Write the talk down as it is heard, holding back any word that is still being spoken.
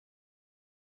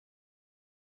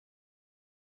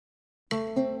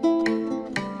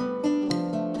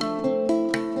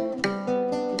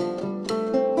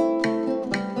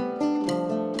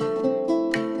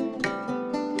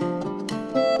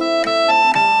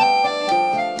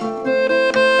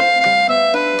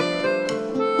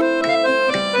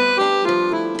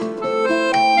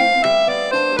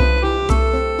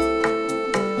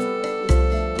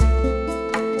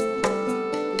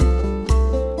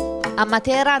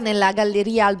Matera, nella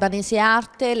Galleria Albanese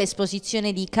Arte,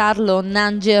 l'esposizione di Carlo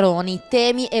Nangeroni,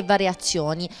 Temi e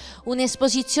variazioni.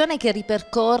 Un'esposizione che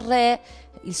ripercorre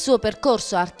il suo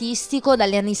percorso artistico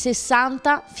dagli anni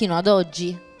 60 fino ad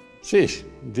oggi. Sì,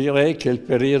 direi che il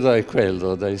periodo è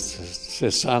quello, dai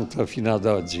 60 fino ad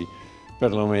oggi,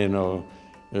 perlomeno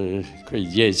quei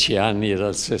 10 anni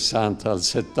dal 60 al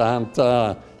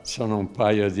 70, sono un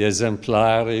paio di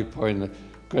esemplari, poi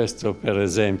questo per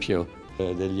esempio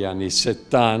degli anni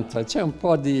 70, c'è un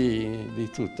po' di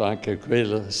tutto, anche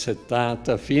quello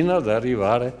 70, fino ad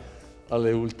arrivare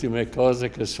alle ultime cose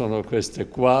che sono queste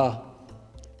qua,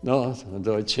 no?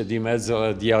 Dove c'è di mezzo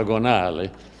la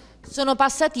diagonale. Sono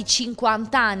passati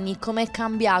 50 anni, com'è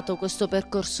cambiato questo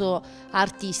percorso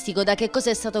artistico? Da che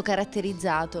cosa è stato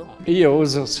caratterizzato? Io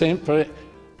uso sempre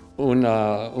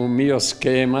un mio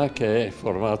schema che è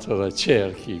formato da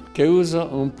cerchi, che uso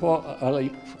un po' alla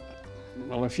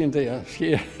fine della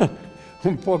fiera,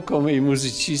 un po' come i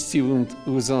musicisti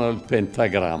usano il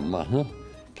pentagramma, no?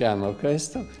 Che hanno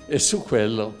questo e su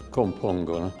quello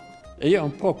compongono. E io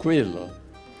un po' quello,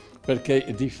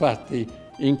 perché difatti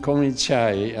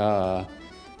incominciai a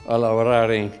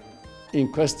lavorare in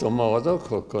questo modo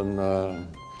con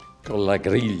la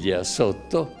griglia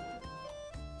sotto,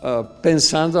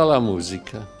 pensando alla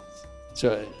musica.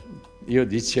 Cioè io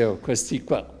dicevo, questi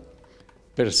qua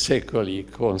per secoli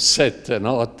con 7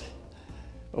 note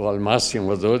o al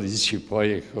massimo 12,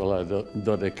 poi con la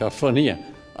dodecafonia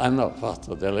hanno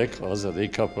fatto delle cose, dei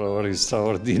capolavori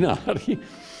straordinari.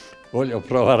 Voglio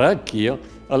provare anch'io.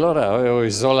 Allora avevo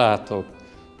isolato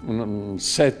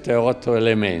 7-8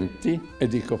 elementi e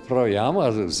dico proviamo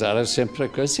ad usare sempre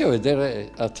questi e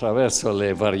vedere attraverso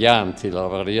le varianti, la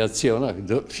variazione,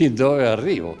 fin dove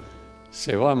arrivo.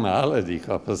 Se va male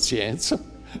dico pazienza,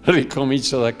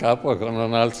 ricomincio da capo con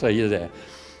un'altra idea.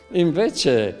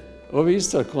 Invece ho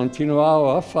visto che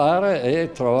continuavo a fare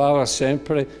e trovavo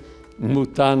sempre,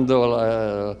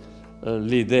 mutando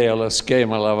l'idea, lo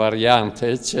schema, la variante,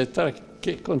 eccetera,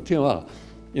 che continuava.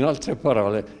 In altre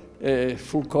parole,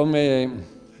 fu come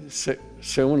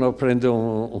se uno prende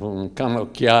un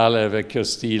cannocchiale vecchio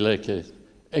stile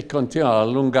e continuava a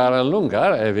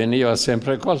allungare e veniva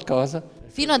sempre qualcosa.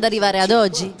 Fino ad arrivare ad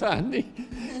oggi. Anni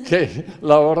che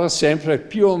lavoro sempre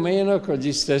più o meno con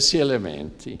gli stessi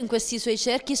elementi. In questi suoi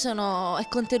cerchi è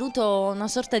contenuto una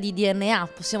sorta di DNA,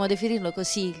 possiamo definirlo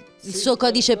così, il suo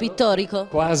codice pittorico?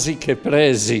 Quasi che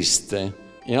preesiste.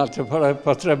 In altre parole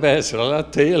potrebbe essere la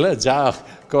tela già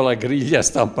con la griglia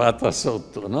stampata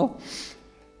sotto, no?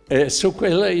 E su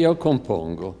quella io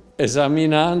compongo,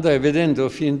 esaminando e vedendo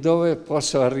fin dove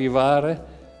posso arrivare,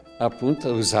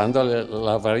 appunto usando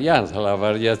la varianza, la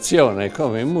variazione,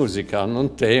 come in musica hanno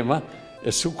un tema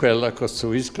e su quella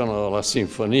costruiscono la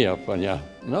sinfonia,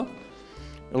 no?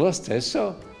 Lo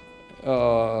stesso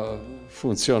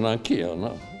funziona anch'io,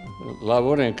 no?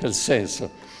 Lavoro in quel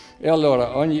senso. E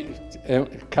allora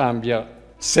cambia,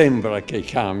 sembra che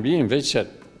cambi,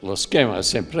 invece lo schema è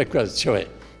sempre quello, cioè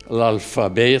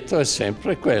l'alfabeto è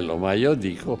sempre quello, ma io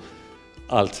dico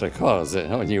altre cose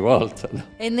ogni volta. No?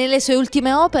 E nelle sue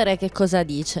ultime opere che cosa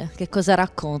dice? Che cosa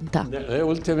racconta? Nelle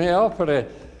ultime opere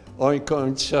ho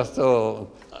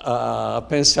incominciato a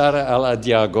pensare alla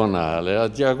diagonale. La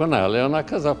diagonale è una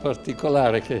cosa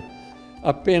particolare che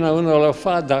appena uno lo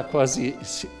fa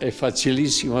è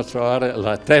facilissimo trovare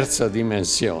la terza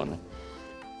dimensione.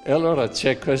 E allora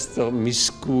c'è questo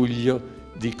miscuglio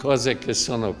di cose che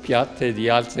sono piatte e di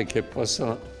altre che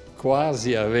possono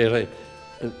quasi avere,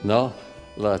 no?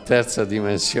 La terza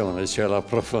dimensione, cioè la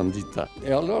profondità.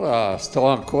 E allora sto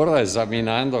ancora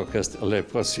esaminando le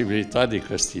possibilità di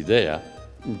quest'idea.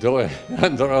 Dove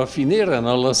andrò a finire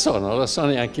non lo so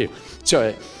neanche io.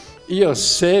 Cioè io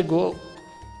seguo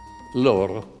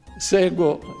loro,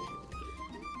 seguo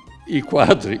i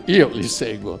quadri, io li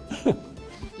seguo.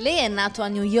 Lei è nato a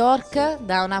New York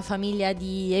da una famiglia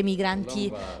di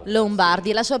emigranti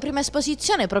lombardi. La sua prima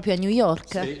esposizione è proprio a New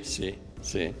York?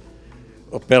 Sì.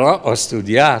 Però ho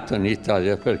studiato in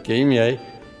Italia perché i miei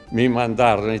mi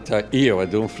mandarono in Italia, io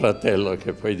ed un fratello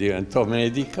che poi diventò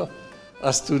medico,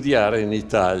 a studiare in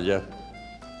Italia,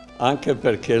 anche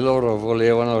perché loro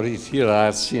volevano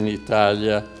ritirarsi in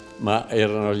Italia, ma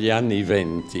erano gli anni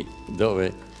 '20,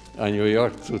 dove a New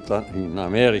York, in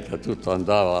America, tutto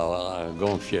andava a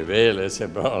gonfie vele,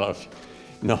 sembrava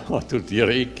tutti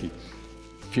ricchi,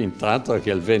 fin tanto che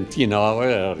il 29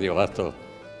 è arrivato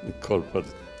un colpo,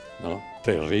 no?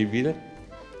 Terribile.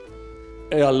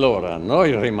 E allora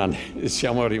noi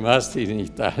siamo rimasti in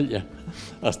Italia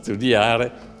a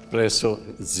studiare presso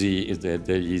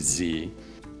degli zii.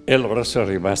 E loro sono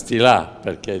rimasti là,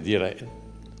 perché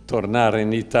tornare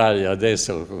in Italia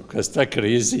adesso con questa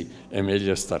crisi è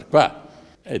meglio star qua.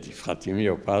 E difatti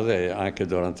mio padre anche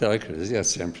durante la crisi ha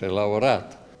sempre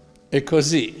lavorato. E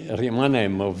così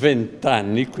rimanemmo 20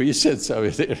 anni qui senza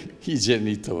vedere i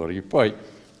genitori. Poi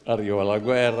arriva la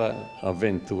guerra,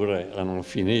 avventure a non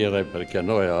finire perché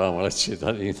noi avevamo la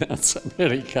cittadinanza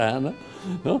americana,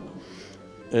 no?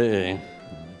 E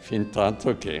fin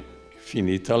tanto che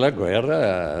finita la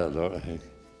guerra, allora,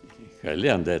 quelli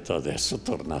hanno detto adesso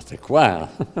tornate qua.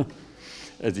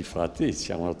 E difatti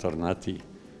siamo tornati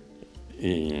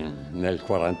nel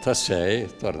 1946,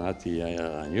 tornati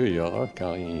a New York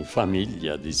in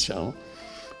famiglia, diciamo,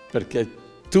 perché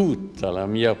tutta la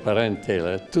mia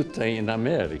parentela è tutta in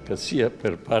America, sia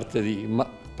per parte di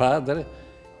padre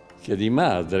che di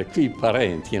madre. Qui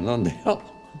parenti non ne ho.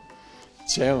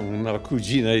 C'è una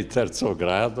cugina di terzo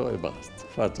grado e basta. Ho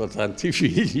fatto tanti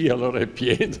figli, allora è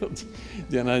pieno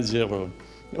di Nangeroni.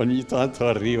 Ogni tanto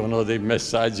arrivano dei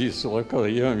messaggi sulla cosa,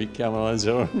 io mi chiamo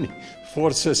Nangeroni,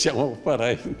 forse siamo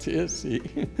parenti, sì.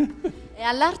 E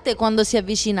all'arte quando si è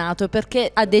avvicinato? Perché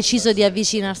ha deciso di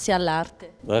avvicinarsi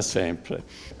all'arte? Da sempre.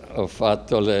 Ho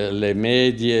fatto le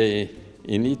medie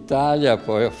in Italia,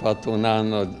 poi ho fatto un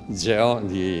anno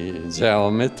di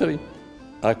geometri.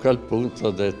 A quel punto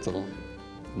ho detto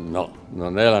no,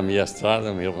 non è la mia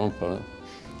strada, mi rompo,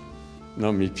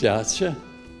 non mi piace,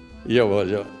 io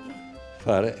voglio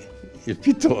fare il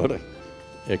pittore.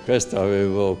 E questo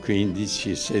avevo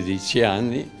 15-16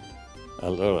 anni.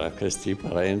 Allora questi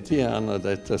parenti hanno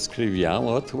detto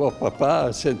scriviamo a tuo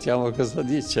papà, sentiamo cosa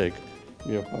dice.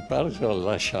 Mio papà dice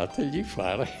lasciategli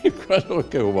fare quello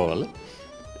che vuole.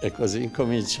 E così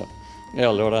incominciò. E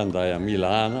allora andai a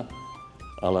Milano,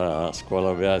 alla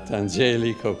scuola Beato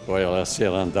Angelico, poi alla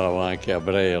sera andavo anche a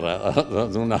Brera,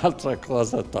 ad un'altra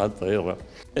cosa, tanto era.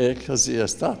 E così è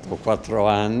stato 4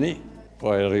 anni,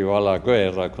 poi arrivò la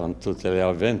guerra con tutte le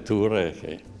avventure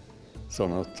che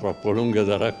sono troppo lunghe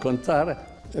da raccontare.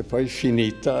 E poi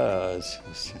finita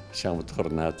siamo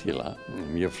tornati là.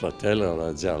 Mio fratello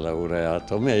era già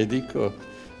laureato medico,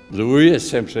 lui è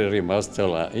sempre rimasto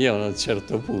là. Io a un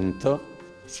certo punto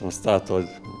sono stato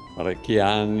parecchi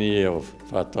anni, ho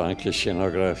fatto anche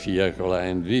scenografia con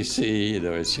la NBC,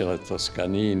 dove c'era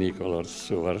Toscanini con la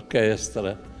sua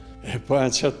orchestra. E poi a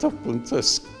un certo punto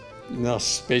una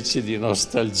specie di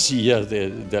nostalgia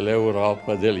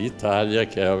dell'Europa, dell'Italia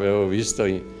che avevo visto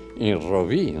in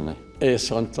rovine. E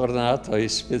sono tornato a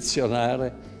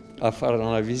ispezionare, a fare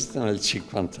una visita nel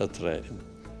 1953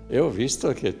 e ho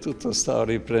visto che tutto stava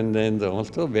riprendendo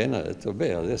molto bene. Ho detto,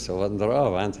 beh, adesso andrò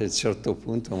avanti a un certo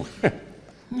punto,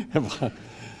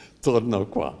 torno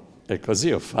qua. E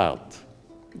così ho fatto.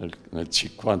 Nel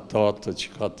 58,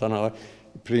 59,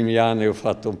 i primi anni ho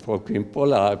fatto un po' qui un po'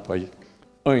 là, e poi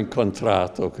ho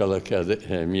incontrato quella che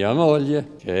è mia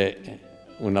moglie, che è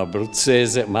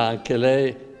un'abruzzese, ma anche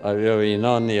lei aveva i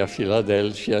nonni a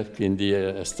Filadelfia, quindi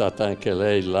è stata anche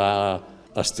lei là,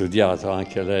 ha studiato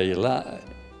anche lei là,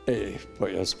 e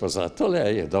poi ho sposato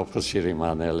lei e dopo si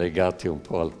rimane legati un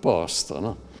po' al posto,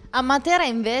 no? A Matera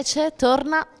invece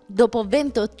torna dopo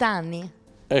 28 anni.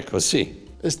 Ecco, sì,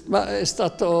 ma è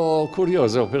stato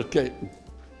curioso perché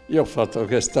io ho fatto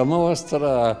questa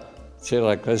mostra,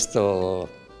 c'era questo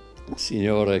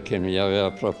signore che mi aveva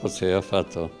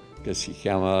proposto, che si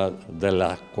chiama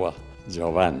Dell'Acqua,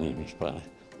 Giovanni mi pare.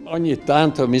 Ogni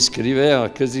tanto mi scriveva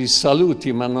così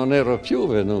saluti, ma non ero più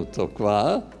venuto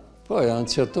qua. Poi a un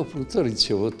certo punto ho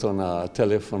ricevuto una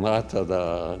telefonata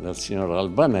dal signor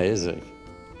Albanese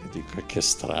e dico che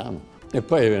strano. E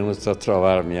poi è venuto a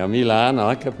trovarmi a Milano,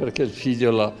 anche perché il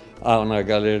figlio ha una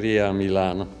galleria a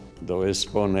Milano dove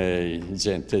espone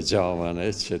gente giovane,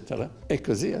 eccetera. E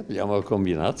così abbiamo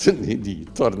combinato di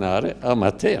tornare a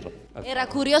Matera. Era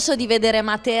curioso di vedere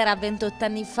Matera 28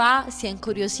 anni fa, si è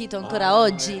incuriosito ancora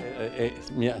oggi.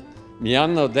 Mi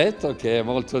hanno detto che è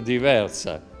molto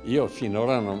diversa. Io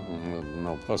finora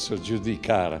non posso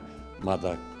giudicare, ma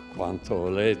da quanto ho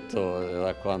letto e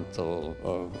da quanto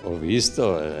ho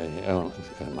visto è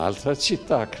un'altra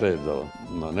città, credo.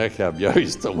 Non è che abbia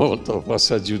visto molto,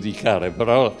 possa giudicare,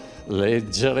 però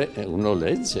uno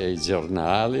legge i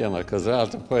giornali, è una cosa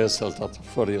altra. Poi è saltata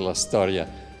fuori la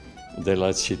storia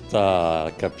della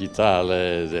città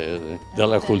capitale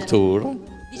della cultura.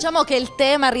 Diciamo che il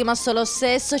tema è rimasto lo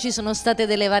stesso, ci sono state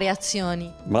delle variazioni.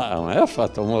 Ma a me ha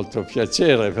fatto molto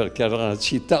piacere perché era una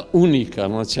città unica,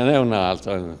 non ce n'è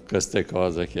un'altra in queste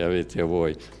cose che avete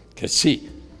voi, che sì,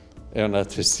 è una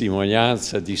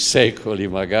testimonianza di secoli,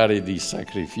 magari di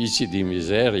sacrifici, di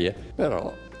miserie,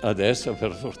 però adesso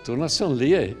per fortuna sono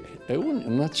lì e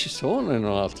non ci sono in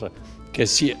un'altra, che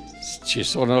sì, ci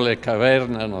sono le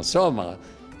caverne, non so, ma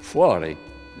fuori,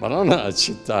 ma non una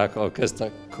città con questa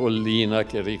collina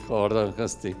che ricorda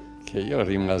questi, che io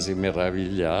rimasi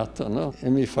meravigliato, no?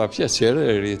 E mi fa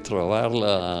piacere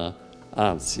ritrovarla,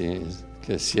 anzi,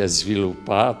 che si è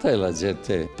sviluppata e la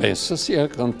gente penso sia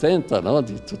contenta, no?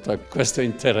 Di tutto questo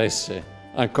interesse.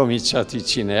 Hanno cominciato i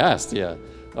cineasti a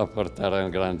portare un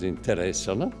grande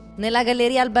interesse, no? Nella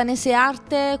Galleria Albanese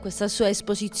Arte, questa sua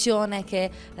esposizione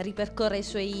che ripercorre i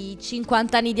suoi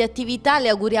 50 anni di attività, le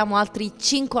auguriamo altri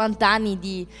 50 anni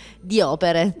di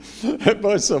opere. E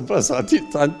poi sono passati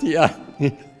tanti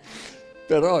anni,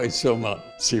 però insomma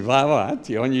si va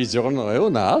avanti, ogni giorno è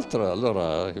un altro,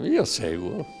 allora io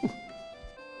seguo.